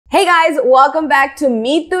Hey guys, welcome back to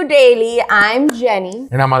Mitú Daily. I'm Jenny.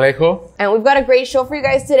 And I'm Alejo. And we've got a great show for you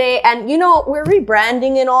guys today. And you know, we're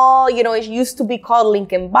rebranding and all. You know, it used to be called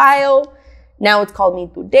Link in Bio. Now it's called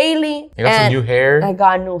Mitú Daily. You got some new hair. I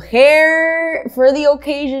got new hair for the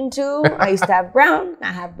occasion too. I used to have brown.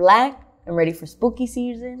 I have black. I'm ready for spooky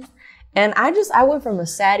season. And I went from a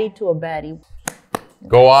saddie to a baddie.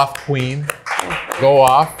 Go off, queen. Go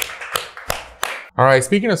off. All right,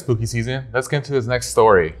 speaking of spooky season, let's get into this next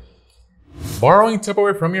story. Borrowing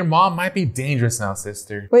Tupperware from your mom might be dangerous now,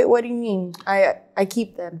 sister. Wait, what do you mean? I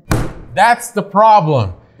keep them. That's the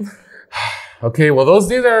problem. Okay, well, those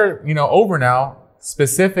days are, over now,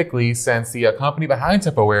 specifically since the company behind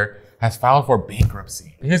Tupperware has filed for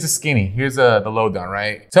bankruptcy. Here's the skinny, here's the lowdown,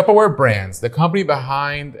 right? Tupperware Brands, the company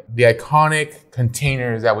behind the iconic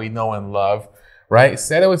containers that we know and love, right?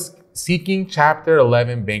 Said it was seeking Chapter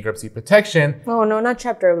 11 bankruptcy protection. Oh, no, not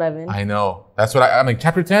Chapter 11. I know. That's what I mean,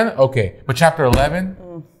 Chapter 10? Okay. But Chapter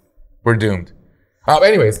 11? We're doomed.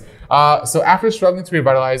 Anyways, so after struggling to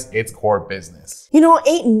revitalize its core business.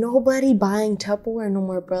 Ain't nobody buying Tupperware no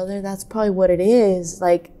more, brother. That's probably what it is.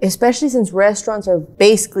 Like, especially since restaurants are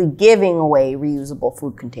basically giving away reusable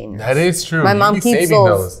food containers. That is true. My mom keeps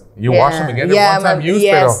those. You wash them again. They're one-time use,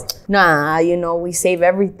 yes. Nah, we save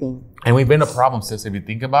everything. And we've been a problem, sis, if you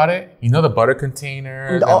think about it. The butter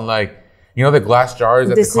containers and the glass jars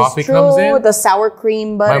that the coffee comes in. The sour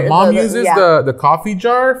cream butter. My mom uses the coffee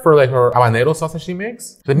jar for like her habanero sauce that she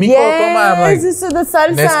makes. The Mico, toma, I'm like, this is the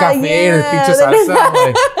salsa. Nescafe, the pinche salsa.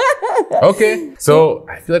 I'm like, okay. So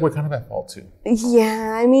I feel like we're kind of at fault too.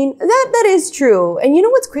 Yeah, I mean, that is true. And you know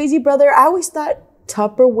what's crazy, brother? I always thought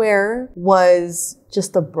Tupperware was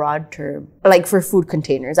just a broad term, like for food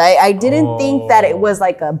containers. I didn't think that it was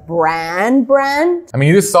like a brand. I mean,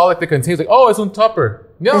 you just saw like the containers, like, oh, it's un tupper.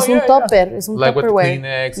 No, es un tupper. Es un like Tupperware. With the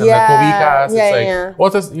Kleenex and the cobijas. Yeah.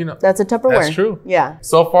 What's this, That's a Tupperware. That's true. Yeah.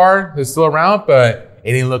 So far, it's still around, but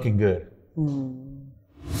it ain't looking good.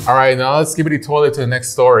 All right, now let's skip the toilet to the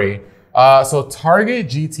next story. So Target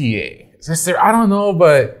GTA. Sister, I don't know,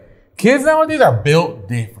 but kids nowadays are built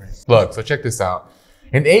different. Look, so check this out.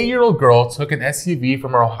 An 8-year-old girl took an SUV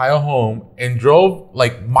from her Ohio home and drove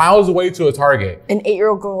like miles away to a Target. An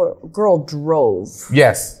 8-year-old girl drove?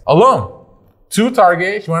 Yes, alone. To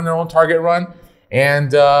Target. She went on her own Target run.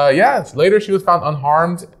 And later she was found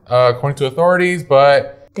unharmed, according to authorities.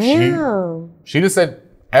 But damn, she just said,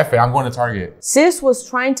 F it, I'm going to Target. Sis was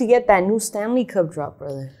trying to get that new Stanley Cup drop,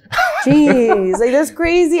 brother. Jeez, like that's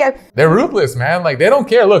crazy. They're ruthless, man. Like they don't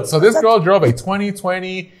care. Look, so this girl drove a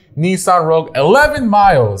 2020 Nissan Rogue 11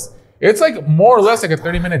 miles. It's like more or less like a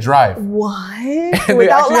 30-minute drive. What? And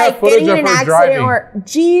without like getting in an accident or,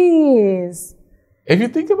 jeez. If you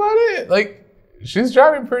think about it, like she's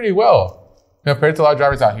driving pretty well compared to a lot of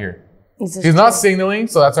drivers out here. She's not signaling,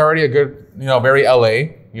 so that's already a good, very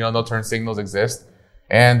LA. No turn signals exist.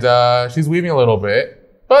 And she's weaving a little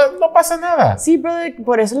bit. But no pasa nada. Sí, brother,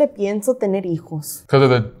 por eso le pienso tener hijos. Because of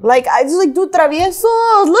the... Like, I just like, dude,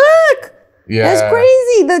 traviesos, look! Yeah. That's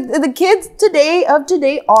crazy. The kids of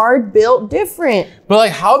today are built different. But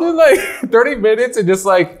like, how did like 30 minutes and just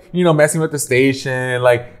like, messing with the station,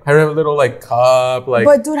 like having a little like cup, like...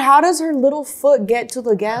 But dude, how does her little foot get to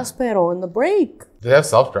the gas pedal and the brake? Do they have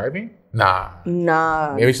self-driving? Nah.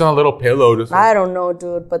 Maybe she's on a little pillow. Just I don't know,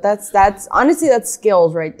 dude. But that's honestly, that's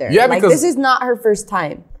skills right there. Yeah, like, this is not her first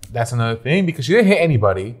time. That's another thing because she didn't hit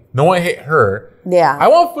anybody. No one hit her. Yeah. I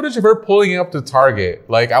want footage of her pulling up to Target.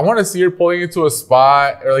 Like, I want to see her pulling into a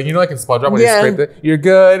spot or like, like in SpongeBob when they scraped it. You're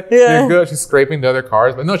good. Yeah. You're good. She's scraping the other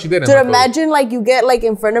cars. But no, she didn't. Dude, imagine like you get like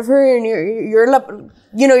in front of her and you're about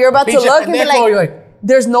to look and you're like,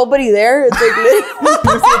 there's nobody there. It's like you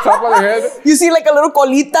see the top of their head. You see like a little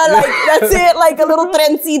colita, like that's it, like a little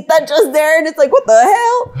trencita just there, and it's like, what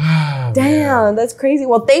the hell? Damn, that's crazy.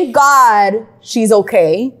 Well, thank God she's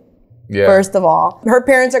okay. Yeah. First of all, her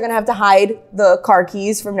parents are gonna have to hide the car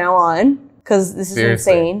keys from now on because this is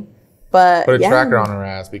insane. But put a tracker on her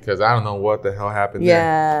ass because I don't know what the hell happened there.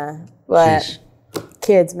 Yeah, but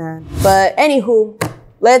kids, man. But anywho,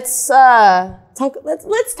 let's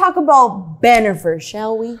talk about Bennifer,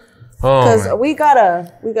 shall we? Because we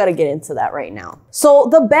gotta get into that right now. So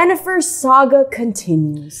the Bennifer saga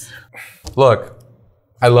continues. Look,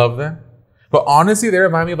 I love them, but honestly, they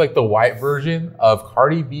remind me of like the white version of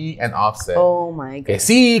Cardi B and Offset. Oh my God. Que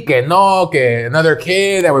sí, que no, que another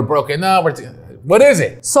kid that we're broken up. What is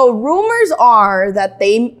it? So rumors are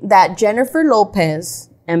that Jennifer Lopez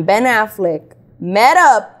and Ben Affleck met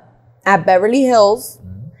up at Beverly Hills.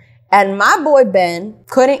 And my boy Ben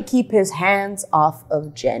couldn't keep his hands off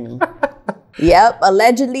of Jenny. Yep,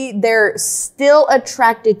 allegedly they're still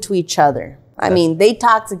attracted to each other. I mean, they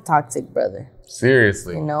toxic, brother.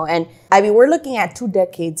 Seriously. You know, and I mean, we're looking at 2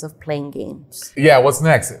 decades of playing games. Yeah, what's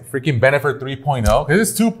next? Freaking Bennifer 3.0? Because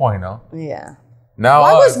it's 2.0. Yeah. Now,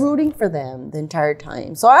 I was rooting for them the entire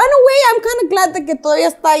time. So in a way, I'm kind of glad that que todavía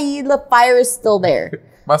está ahí, the fire is still there.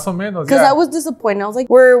 Más o menos, Because I was disappointed. I was like,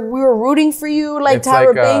 we were rooting for you. Like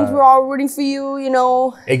Tyra Banks, we're all rooting for you, you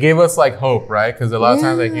know. It gave us like hope, right? Because a lot of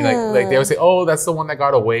times like they would say, oh, that's the one that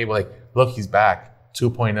got away. But like, look, he's back.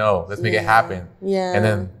 2.0. Let's make it happen. Yeah. And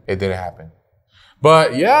then it didn't happen.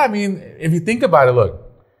 But yeah, I mean, if you think about it, look,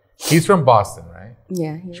 he's from Boston, right?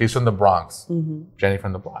 Yeah. She's from the Bronx. Jenny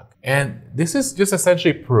from the block. And this is just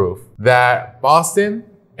essentially proof that Boston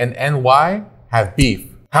and NY have beef.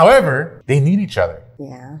 However, they need each other.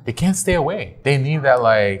 Yeah. They can't stay away. They need that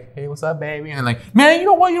like, hey, what's up, baby? And like, man, you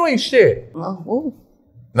know what? You ain't shit. Oh.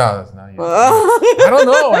 No, that's not you. I don't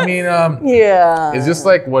know. I mean, yeah. It's just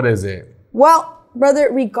like, what is it? Well, brother,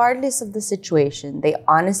 regardless of the situation, they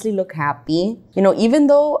honestly look happy. You know, even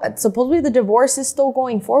though supposedly the divorce is still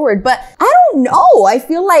going forward. But I don't know. I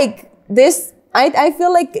feel like this, I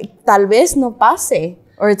feel like tal vez no pase.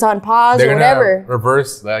 Or it's on pause or whatever.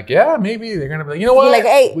 Reverse, like, yeah, maybe they're gonna be like, you know what? Like,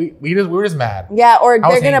 hey, we were just mad. Yeah, or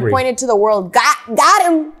they're gonna point it to the world. Got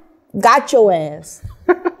him, got your ass.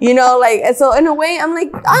 You know, like, so in a way, I'm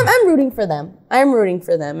like, I'm rooting for them. I'm rooting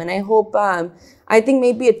for them, and I hope. I think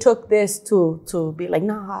maybe it took this to be like,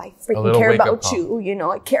 nah, I freaking care about you. You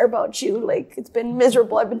know, I care about you. Like, it's been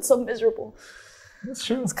miserable. I've been so miserable. That's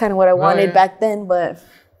true. It's kind of what I wanted back then, but.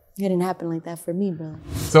 It didn't happen like that for me, bro.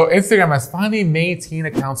 So Instagram has finally made teen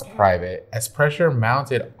accounts private as pressure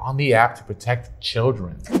mounted on the app to protect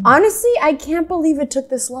children. Honestly, I can't believe it took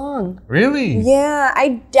this long. Really? Yeah,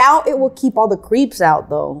 I doubt it will keep all the creeps out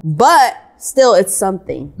though. But still, it's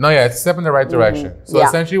something. No, yeah, it's a step in the right direction. So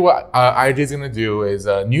essentially what IG is gonna do is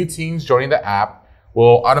new teens joining the app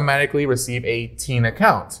will automatically receive a teen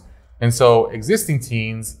account. And so existing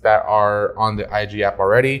teens that are on the IG app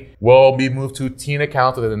already will be moved to teen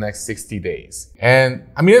accounts within the next 60 days. And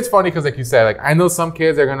I mean, it's funny because like you said, like I know some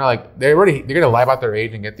kids are gonna like, they're gonna lie about their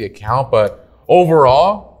age and get the account, but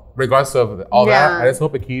overall, regardless of all that, I just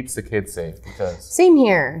hope it keeps the kids safe because. Same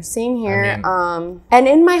here. I mean, and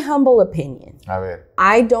in my humble opinion,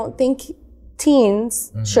 I don't think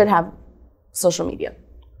teens should have social media.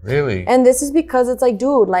 Really? And this is because it's like,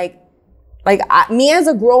 dude, me as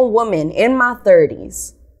a grown woman in my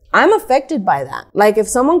 30s, I'm affected by that. Like if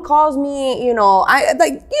someone calls me, you know,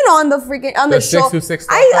 on the freaking on the show. 626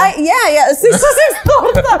 torta. 626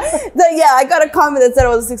 torta. I got a comment that said it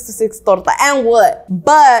was a 626 torta. And what?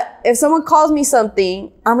 But if someone calls me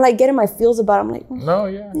something, I'm like getting my feels about it. I'm like,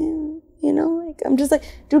 you know, like I'm just like,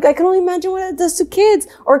 dude, I can only imagine what it does to kids.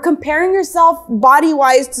 Or comparing yourself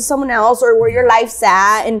body-wise to someone else or where your life's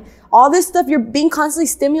at and all this stuff. You're being constantly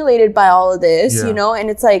stimulated by all of this, you know, and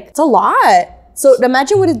it's like, it's a lot. So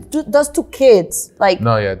imagine what it does to kids. Like,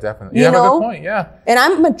 no, yeah, definitely. You have a good point, yeah. And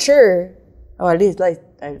I'm mature. Or at least I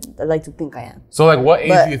like to think I am. So like what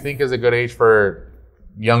age do you think is a good age for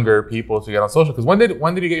younger people to get on social? Because when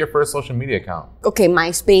did you get your first social media account? Okay,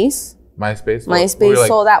 MySpace. Like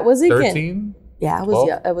so that was again. 13? Yeah, I was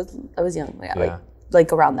young. I was young. Yeah,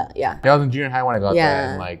 like around that. Yeah. I was in junior high when I got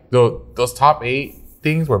there, and like those top 8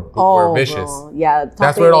 things were vicious. Bro. Yeah,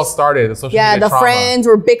 that's where it all started. The social media trauma. Friends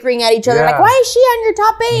were bickering at each other like, why is she on your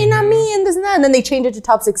top 8 and not me and this and that? And then they changed it to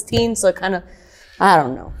top 16. So it kind of, I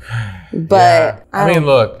don't know. But I mean,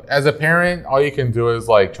 look, as a parent, all you can do is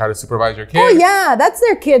like try to supervise your kids. Oh yeah, that's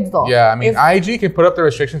their kids though. Yeah, I mean, IG can put up the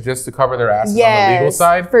restrictions just to cover their asses on the legal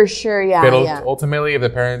side. For sure, yeah. But ultimately, if the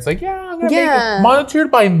parent's like, I'm gonna make it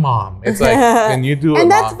monitored by mom, it's like, then you do it.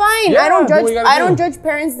 And that's fine. I don't judge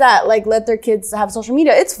parents that like let their kids have social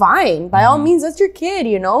media. It's fine. By all means, that's your kid,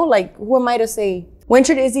 you know? Like, who am I to say? When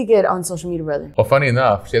should Izzy get on social media, brother? Well, funny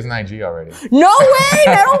enough, she has an IG already. No way!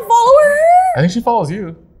 I don't follow her! I think she follows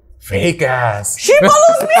you. Fake ass. She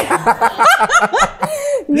follows me!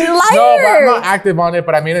 You liar! No, but I'm not active on it,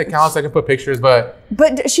 but I made an account so I can put pictures, but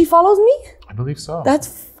she follows me? I believe so. That's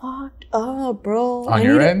fucked up, bro. On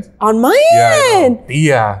your end? On my end?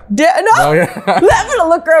 Yeah. No? I'm gonna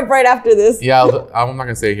look her up right after this. Yeah, I'm not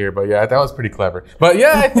gonna say here, but yeah, that was pretty clever. But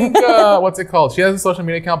yeah, I think, what's it called? She has a social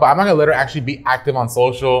media account, but I'm not gonna let her actually be active on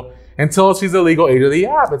social until she's the legal age of the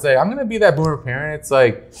app. It's like, I'm gonna be that boomer parent. It's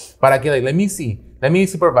like, but I get like, let me see. Let me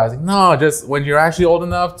supervise. No, just when you're actually old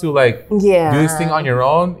enough to like do this thing on your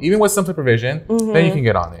own, even with some supervision, then you can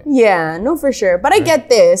get on it. Yeah, no, for sure. But I get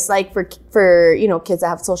this, like for you know, kids that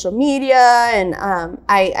have social media, and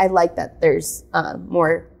I like that there's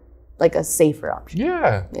more like a safer option.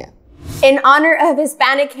 Yeah. In honor of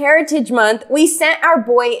Hispanic Heritage Month, we sent our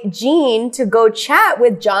boy Gene to go chat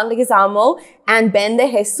with John Leguizamo and Ben de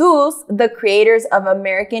Jesus, the creators of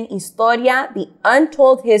American Historia, the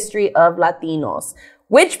Untold History of Latinos,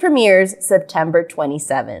 which premieres September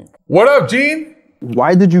 27th. What up, Gene?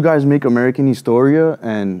 Why did you guys make American Historia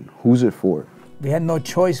and who's it for? We had no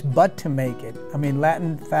choice but to make it. I mean,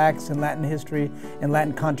 Latin facts and Latin history and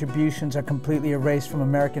Latin contributions are completely erased from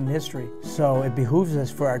American history. So it behooves us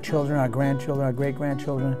for our children, our grandchildren, our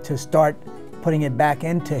great-grandchildren to start putting it back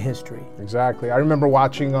into history. Exactly. I remember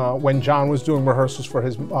watching when John was doing rehearsals for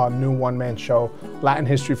his new one-man show, Latin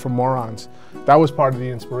History for Morons. That was part of the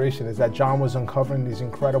inspiration, is that John was uncovering these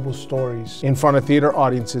incredible stories in front of theater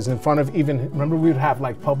audiences, in front of even, remember we would have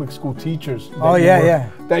like public school teachers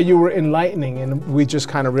that you were enlightening, and we just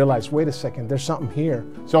kind of realized, wait a second, there's something here.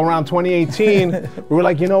 So around 2018, we were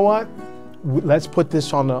like, you know what? Let's put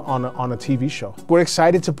this on a TV show. We're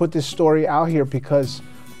excited to put this story out here because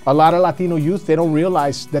a lot of Latino youth, they don't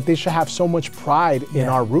realize that they should have so much pride in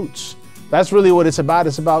our roots. That's really what it's about.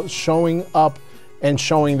 It's about showing up and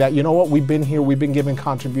showing that, you know what, we've been here, we've been giving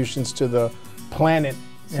contributions to the planet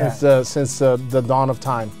since the dawn of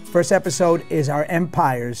time. First episode is our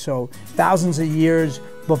empires, so thousands of years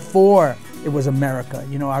before it was America.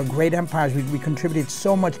 You know, our great empires, we contributed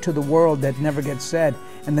so much to the world that never gets said.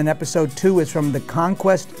 And then episode 2 is from the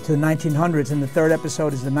conquest to the 1900s, and the third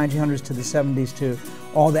episode is the 1900s to the 70s to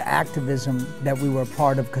all the activism that we were a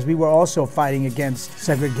part of, because we were also fighting against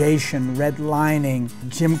segregation, redlining,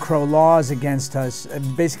 Jim Crow laws against us,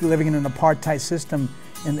 basically living in an apartheid system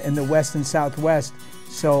in the West and Southwest.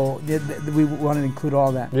 So we wanted to include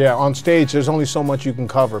all that. Yeah, on stage, there's only so much you can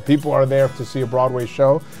cover. People are there to see a Broadway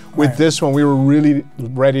show. With this one, we were really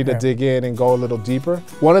ready to dig in and go a little deeper.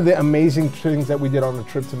 One of the amazing things that we did on the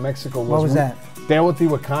trip to Mexico was— What was that?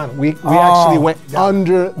 Teotihuacan. We actually went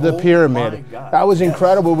under the pyramid. That was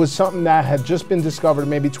incredible. It was something that had just been discovered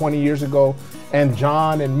maybe 20 years ago. And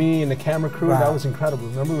John and me and the camera crew, that was incredible.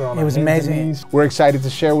 Remember, we were on our hands and knees. We're excited to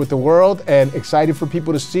share with the world and excited for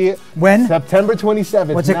people to see it. When? September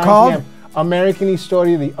 27th. What's it called? 9 p.m. American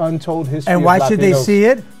Historia, the Untold History And of why Latinos. should they see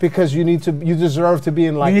it? Because you deserve to be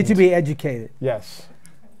enlightened. You need to be educated. Yes.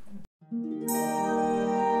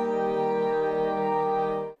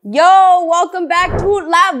 Yo, welcome back to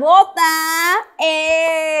La Vota.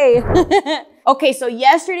 Hey. Okay, so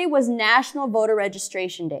yesterday was National Voter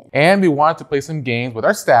Registration Day. And we wanted to play some games with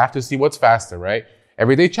our staff to see what's faster, right?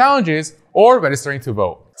 Everyday challenges or registering to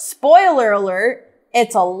vote. Spoiler alert,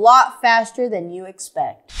 it's a lot faster than you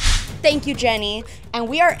expect. Thank you, Jenny. And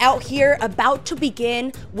we are out here about to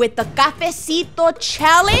begin with the Cafecito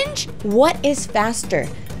Challenge. What is faster,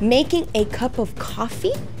 making a cup of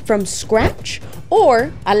coffee from scratch,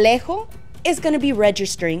 or Alejo is gonna be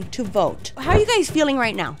registering to vote? How are you guys feeling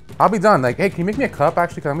right now? I'll be done. Like, hey, can you make me a cup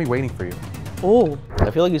actually? Because I'm gonna be waiting for you. Oh. I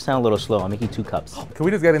feel like you sound a little slow. I'll make you 2 cups. Can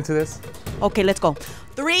we just get into this? Okay, let's go.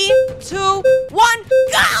 3, 2, 1,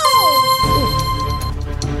 go!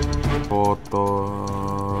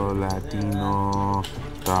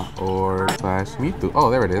 Photolatino.org/mitú. Oh,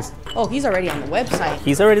 there it is. Oh, he's already on the website.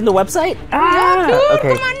 He's already in the website? Yeah, dude,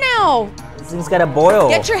 okay. come on now. This thing's gotta boil.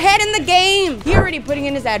 Get your head in the game. He already putting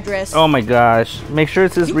in his address. Oh my gosh. Make sure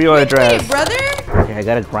it's his You real quick address. with it, brother. Okay, I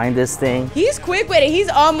gotta grind this thing. He's quick with it. He's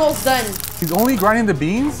almost done. He's only grinding the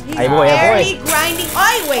beans? He's Ay, boy, ay, barely boy. grinding.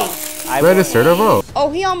 Oh, wait. Register to vote. Oh,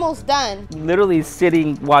 he almost done. Literally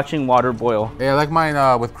sitting, watching water boil. Yeah, I like mine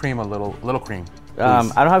with cream, a little cream. I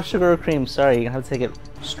don't have sugar or cream. Sorry, you're gonna have to take it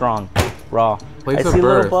strong, raw. Place I of see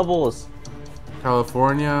birth. little bubbles.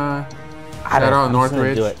 California. I Shout out I'm just gonna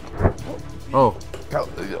Northridge. do it. Oh,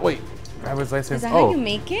 wait. Driver's license. Is that how you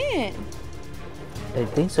make it? I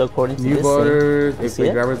think so, according to New this voters. thing. You It's see the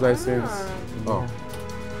it? driver's license. Oh,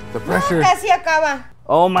 the pressure. Casi acaba.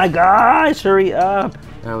 Oh my gosh, hurry up.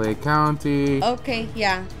 LA County. Okay,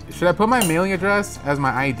 yeah. Should I put my mailing address as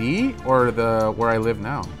my ID or the where I live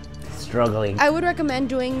now? Struggling. I would recommend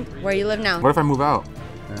doing where you live now. What if I move out?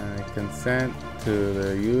 Consent to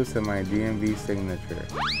the use of my DMV signature.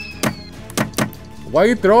 Why are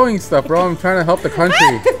you throwing stuff, bro? I'm trying to help the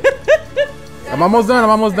country. I'm almost done.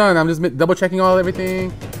 I'm just double checking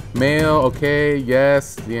everything. Mail, okay,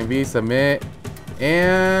 yes. DMV, submit.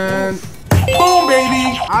 And boom,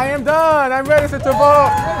 baby. I am done. I'm registered to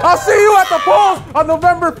vote. I'll see you at the polls on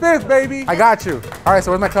November 5th, baby. I got you. All right,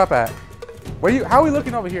 so where's my cup at? How are we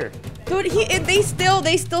looking over here? Dude, they still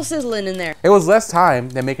sizzling in there. It was less time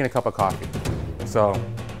than making a cup of coffee. So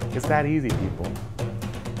it's that easy, people.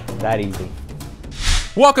 That easy.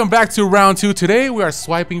 Welcome back to round 2. Today we are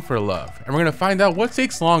swiping for love, and we're gonna find out what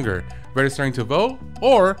takes longer, registering to vote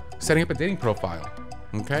or setting up a dating profile.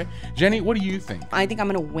 Okay. Jenny, what do you think? I think I'm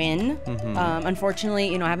gonna win.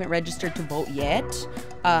 Unfortunately, I haven't registered to vote yet.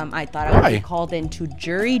 I thought I would be called into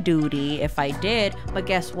jury duty if I did, but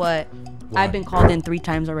guess what? I've been called in 3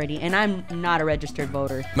 times already, and I'm not a registered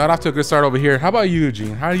voter. Not off to a good start over here. How about you,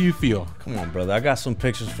 Eugene? How do you feel? Come on, brother. I got some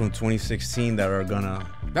pictures from 2016 that are gonna...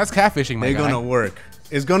 That's catfishing, my guy. They're gonna work.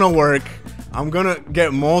 It's gonna work. I'm gonna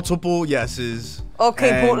get multiple yeses.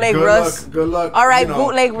 Okay, bootleg Russ. Good luck. All right,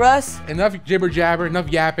 bootleg Russ. Enough jibber jabber, enough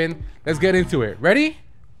yapping. Let's get into it. Ready?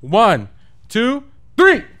 1, 2,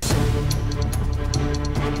 3.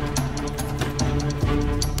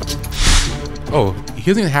 Oh, he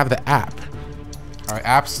doesn't even have the app. All right,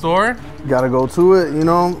 App Store. Gotta go to it,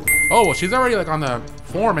 Oh, well, she's already like on the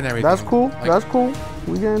form and everything. That's cool. Like, That's cool.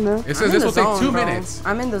 We getting there. It says this will take 2 minutes.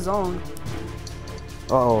 I'm in the zone.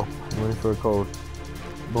 Uh-oh. Waiting for a code.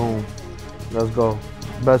 Boom. Let's go.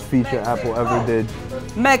 Best feature Apple ever did.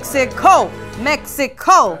 Mexico.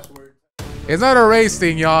 It's not a race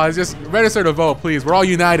thing, y'all. It's just register to vote, please. We're all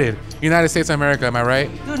united. United States of America, am I right?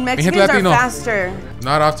 Dude, Mexicans are faster.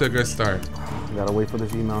 Not off to a good start. Gotta wait for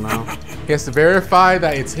this email now. He has to verify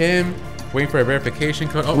that it's him. Waiting for a verification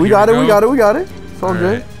code. Oh, we got it. It's all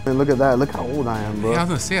good. Right. And look at that. Look how old I am, bro. Yeah, I was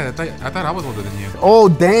gonna say, I thought I was older than you. Oh,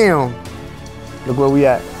 damn. Look where we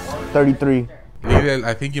at. 33.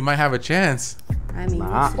 I think you might have a chance. I mean,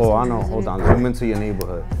 Oh, I know. Hold on. Zoom into your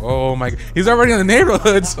neighborhood. Oh my, he's already in the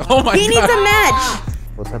neighborhoods. Oh my God. He needs a match.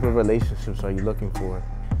 What type of relationships are you looking for?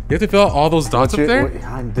 You have to fill out all those dots up there?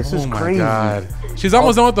 This is crazy. Oh my God. She's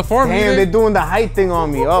almost done with the form. Damn, they're doing the height thing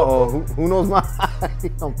on me. Uh-oh. Who knows my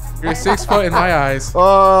height? You're 6 foot in my eyes.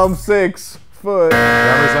 I'm 6 foot.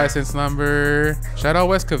 Driver's license number. Shout out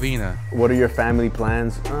West Covina. What are your family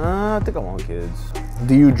plans? I think I want kids.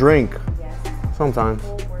 Do you drink? Yes. Sometimes.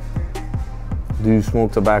 Do you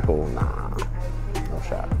smoke tobacco? Nah. No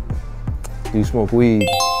shot. Do you smoke weed?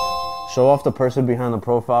 Show off the person behind the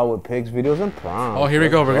profile with pics, videos, and prompts. Oh, here we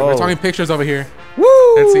go. We're talking pictures over here. Woo!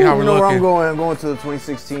 Let's see how we're looking. Where I'm going. I'm going to the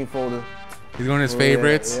 2016 folder. He's going to his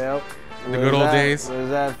favorites. Yep. The good old days. Where's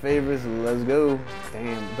that favorites? Let's go.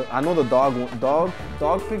 Damn. I know the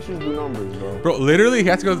dog pictures do numbers, bro. Bro, literally, he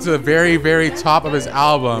has to go to the very, very top of his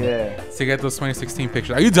album to get those 2016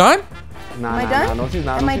 pictures. Are you done? Nah, Am I done? No, she's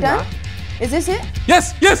not. Am I done? Not. Is this it?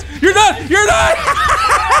 Yes, you're done. You're done.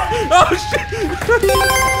 Oh, shit.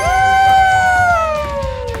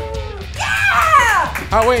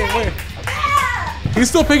 Oh, wait. He's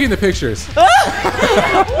still picking the pictures. It takes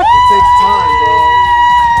time, bro.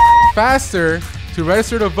 Faster to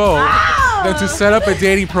register to vote than to set up a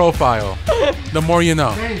dating profile. The more you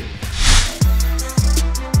know.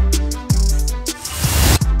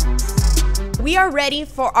 We are ready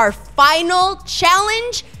for our final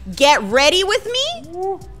challenge. Get ready with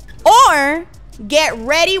me, or get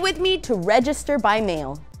ready with me to register by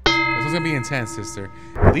mail. This is gonna be intense, sister.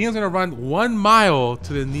 Liam's gonna run 1 mile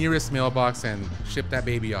to the nearest mailbox and ship that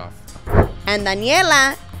baby off. And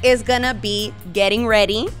Daniela is gonna be getting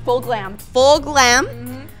ready. Full glam.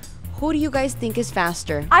 Who do you guys think is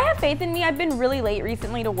faster? I have faith in me. I've been really late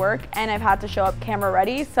recently to work and I've had to show up camera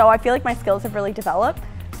ready. So I feel like my skills have really developed.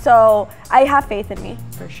 So I have faith in me.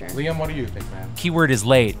 For sure. Liam, what do you think, man? Keyword is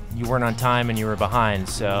late. You weren't on time and you were behind.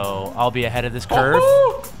 So I'll be ahead of this curve.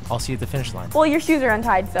 I'll see you at the finish line. Well, your shoes are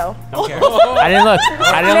untied, so. Don't care. I didn't look.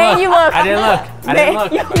 I didn't May look. you look. I didn't look. I didn't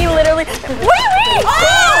look. You literally. What do you mean?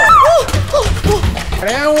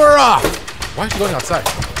 And we're off. Why is she going outside?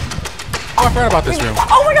 Oh, I forgot about this room.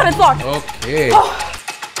 Oh my God, it's locked. Okay.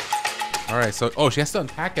 All right, so, she has to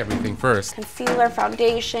unpack everything first. Concealer,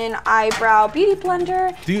 foundation, eyebrow, beauty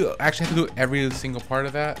blender. Do you actually have to do every single part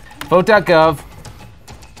of that? Vote.gov.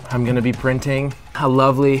 I'm gonna be printing a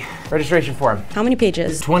lovely registration form. How many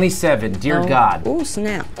pages? 27, dear God. Oh,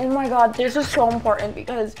 snap. Oh my God, this is so important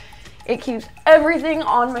because it keeps everything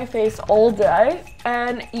on my face all day.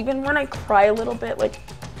 And even when I cry a little bit, like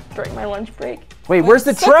during my lunch break. Wait, where's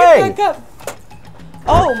the tray?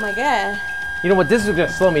 Oh my God. You know what, this is gonna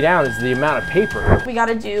slow me down is the amount of paper. We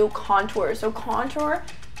gotta do contour. So contour,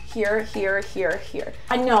 here, here, here, here.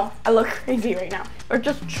 I know, I look crazy right now. Or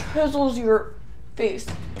just chisels your face.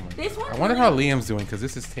 This one. I wonder how Liam's doing, because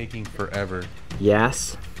this is taking forever.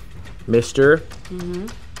 Yes, Mr.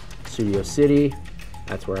 Studio City,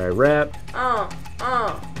 that's where I rep.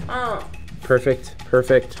 Perfect,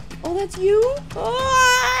 perfect. Oh, that's you?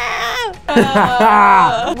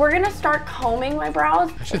 We're gonna start combing my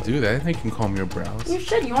brows. I should do that. I think you can comb your brows. You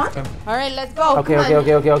should, you want? All right, let's go. Okay,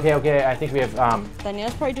 okay. I think we have,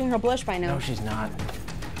 Daniela's probably doing her blush by now. no, she's not.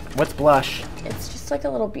 What's blush? It's just like a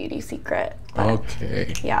little beauty secret.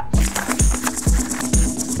 Okay. Yeah.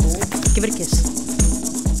 Give it a kiss.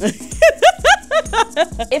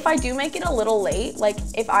 If I do make it a little late, like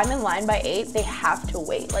if I'm in line by 8, they have to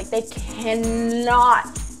wait. Like they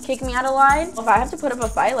cannot kick me out of line. If I have to put up a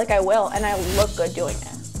fight, like I will, and I look good doing it.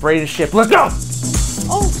 Ready to ship. Let's go!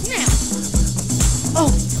 Oh, snap. Oh.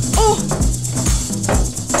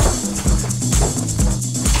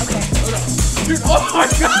 Okay. Dude, oh my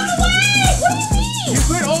God! What do you mean? You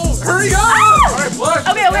quit, hurry up! Ah! All right, blush.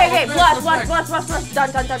 Okay, plus.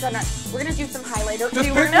 Done. We're gonna do some highlighter. Just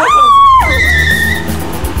No! pick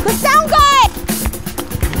The sound good.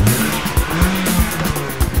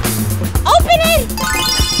 Open it.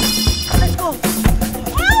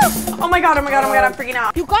 Oh my god, I'm freaking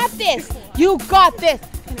out. You got this. You got this.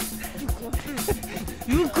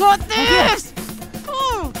 You got this.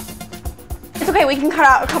 It's okay, we can cut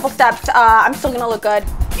out a couple steps. I'm still gonna look good.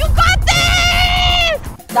 You got this.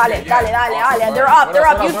 Dale. They're up.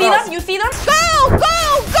 You see them? Go. Go.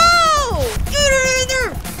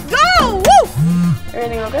 Woo.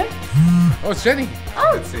 Everything all good? Oh, it's Jenny.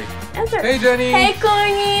 Oh, Let's see. answer. Hey, Jenny. Hey,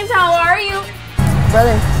 Queenies, how are you?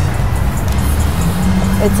 Brother,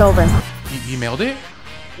 it's over. You mailed it?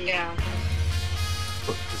 Yeah.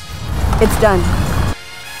 It's done.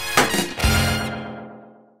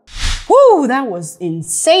 Woo, that was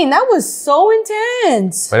insane. That was so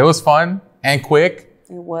intense. But it was fun and quick.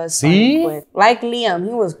 It was See? quick. Like Liam,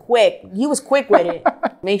 he was quick. He was quick with it.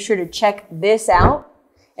 Make sure to check this out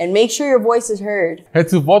and make sure your voice is heard. Head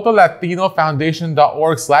to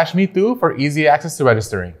votolatinfoundation.org/metoo for easy access to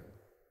registering.